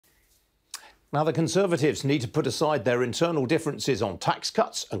Now, the Conservatives need to put aside their internal differences on tax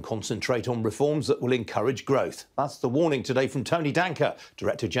cuts and concentrate on reforms that will encourage growth. That's the warning today from Tony Danker,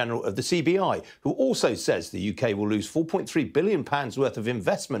 Director General of the CBI, who also says the UK will lose £4.3 billion worth of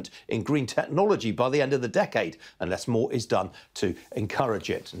investment in green technology by the end of the decade, unless more is done to encourage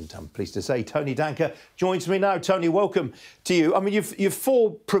it. And I'm pleased to say Tony Danker joins me now. Tony, welcome to you. I mean, you've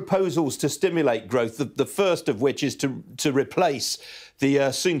four proposals to stimulate growth, the first of which is to replace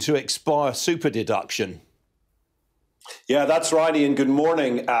the soon-to-expire super deduction. Yeah, that's right, Ian. Good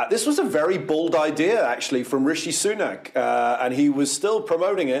morning. This was a very bold idea, actually, from Rishi Sunak, and he was still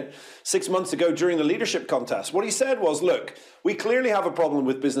promoting it 6 months ago during the leadership contest. What he said was, look, we clearly have a problem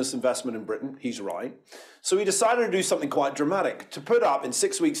with business investment in Britain. He's right. So he decided to do something quite dramatic, to put up in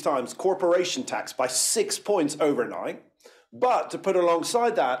 6 weeks' time corporation tax by 6 points overnight, but to put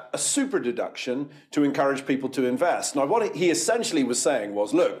alongside that a super deduction to encourage people to invest. Now, what he essentially was saying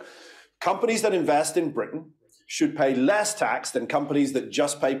was, look, companies that invest in Britain should pay less tax than companies that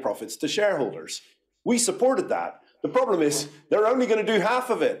just pay profits to shareholders. We supported that. The problem is they're only going to do half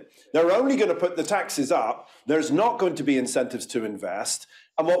of it. They're only going to put the taxes up. There's not going to be incentives to invest.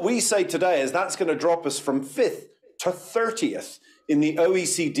 And what we say today is that's going to drop us from 5th to 30th in the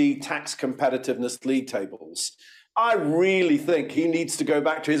OECD tax competitiveness league tables. I really think he needs to go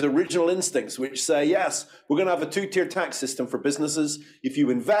back to his original instincts, which say, yes, we're going to have a two-tier tax system for businesses. If you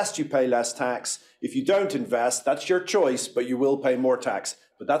invest, you pay less tax. If you don't invest, that's your choice, but you will pay more tax.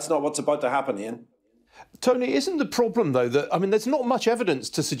 But that's not what's about to happen, Ian. Tony, isn't the problem, though, that, I mean, there's not much evidence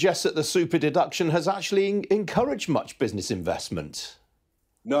to suggest that the super deduction has actually encouraged much business investment?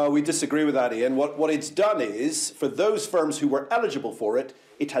 No, we disagree with that, Ian. What it's done is, for those firms who were eligible for it,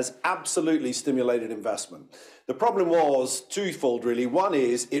 it has absolutely stimulated investment. The problem was twofold, really. One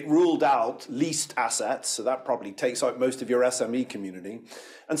is it ruled out leased assets, so that probably takes out most of your SME community.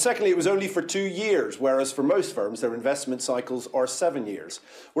 And secondly, it was only for 2 years, whereas for most firms, their investment cycles are 7 years.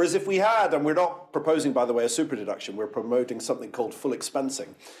 Whereas if we had, and we're not proposing, by the way, a super deduction, we're promoting something called full expensing.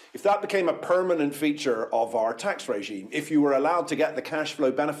 If that became a permanent feature of our tax regime, if you were allowed to get the cash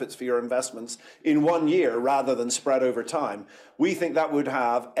flow benefits for your investments in 1 year rather than spread over time, we think that would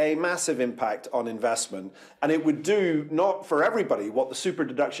have a massive impact on investment, and it would do, not for everybody, what the super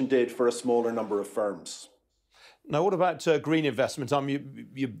deduction did for a smaller number of firms. Now, what about green investment?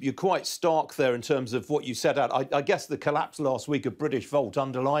 You're quite stark there in terms of what you set out. I guess the collapse last week of British Volt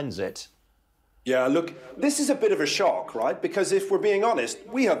underlines it. Yeah, look, this is a bit of a shock, right? Because if we're being honest,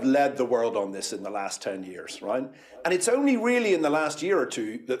 we have led the world on this in the last 10 years, right? And it's only really in the last year or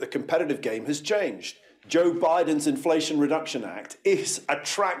two that the competitive game has changed. Joe Biden's Inflation Reduction Act is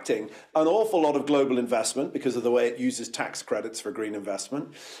attracting an awful lot of global investment because of the way it uses tax credits for green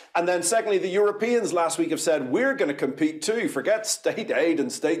investment. And then secondly, the Europeans last week have said, we're going to compete too. Forget state aid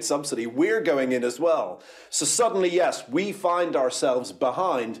and state subsidy. We're going in as well. So suddenly, yes, we find ourselves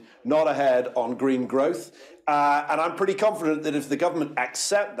behind, not ahead on green growth. And I'm pretty confident that if the government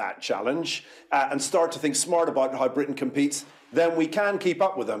accept that challenge and start to think smart about how Britain competes, then we can keep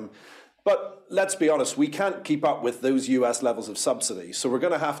up with them. But let's be honest, we can't keep up with those US levels of subsidy. So we're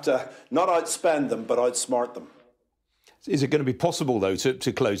going to have to not outspend them, but outsmart them. Is it going to be possible, though,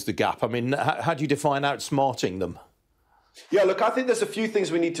 to close the gap? I mean, how do you define outsmarting them? Yeah, look, I think there's a few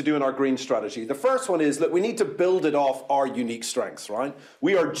things we need to do in our green strategy. The first one is that we need to build it off our unique strengths, right?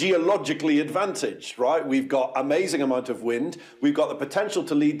 We are geologically advantaged, right? We've got amazing amount of wind. We've got the potential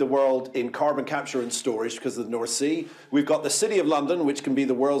to lead the world in carbon capture and storage because of the North Sea. We've got the City of London, which can be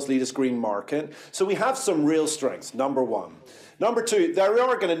the world's latest green market. So we have some real strengths, number one. Number two, there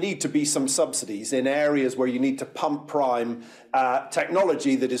are going to need to be some subsidies in areas where you need to pump prime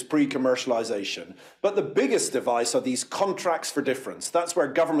technology that is pre-commercialization. But the biggest device are these contracts for difference. That's where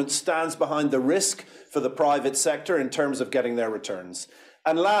government stands behind the risk for the private sector in terms of getting their returns.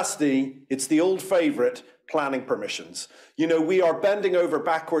 And lastly, it's the old favorite, planning permissions. You know, we are bending over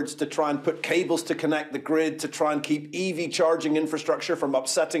backwards to try and put cables to connect the grid, to try and keep EV charging infrastructure from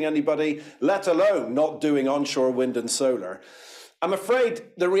upsetting anybody, let alone not doing onshore wind and solar. I'm afraid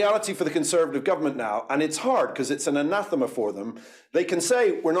the reality for the Conservative government now, and it's hard because it's an anathema for them, they can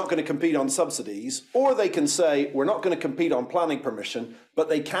say we're not going to compete on subsidies, or they can say we're not going to compete on planning permission, but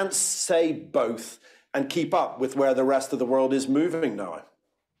they can't say both and keep up with where the rest of the world is moving now.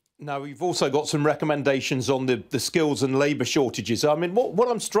 Now, we've also got some recommendations on the skills and labour shortages. I mean, what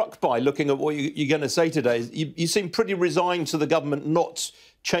I'm struck by looking at what you're going to say today is you seem pretty resigned to the government not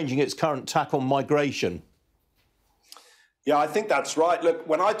changing its current tack on migration. Yeah, I think that's right. Look,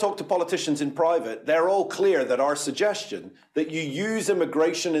 when I talk to politicians in private, they're all clear that our suggestion that you use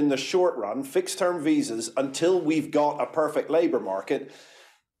immigration in the short run, fixed-term visas, until we've got a perfect labour market,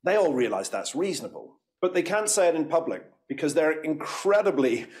 They all realise that's reasonable, but they can't say it in public because they're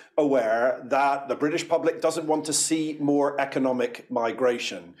incredibly aware that the British public doesn't want to see more economic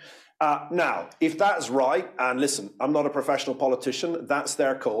migration. Now, if that's right, and listen, I'm not a professional politician, that's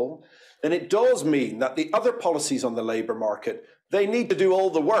their call, then it does mean that the other policies on the labour market, they need to do all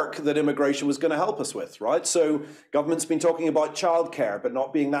the work that immigration was going to help us with, right? So government's been talking about childcare, but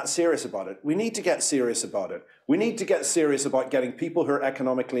not being that serious about it. We need to get serious about it. We need to get serious about getting people who are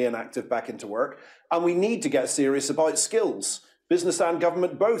economically inactive back into work, and we need to get serious about skills. Business and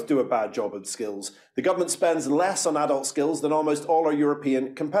government both do a bad job at skills. The government spends less on adult skills than almost all our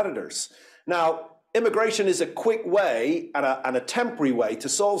European competitors. Now, immigration is a quick way and a temporary way to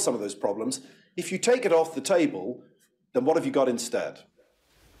solve some of those problems. If you take it off the table, then what have you got instead?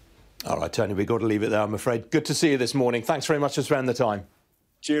 All right, Tony, we've got to leave it there, I'm afraid. Good to see you this morning. Thanks very much for spending the time.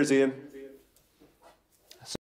 Cheers, Ian.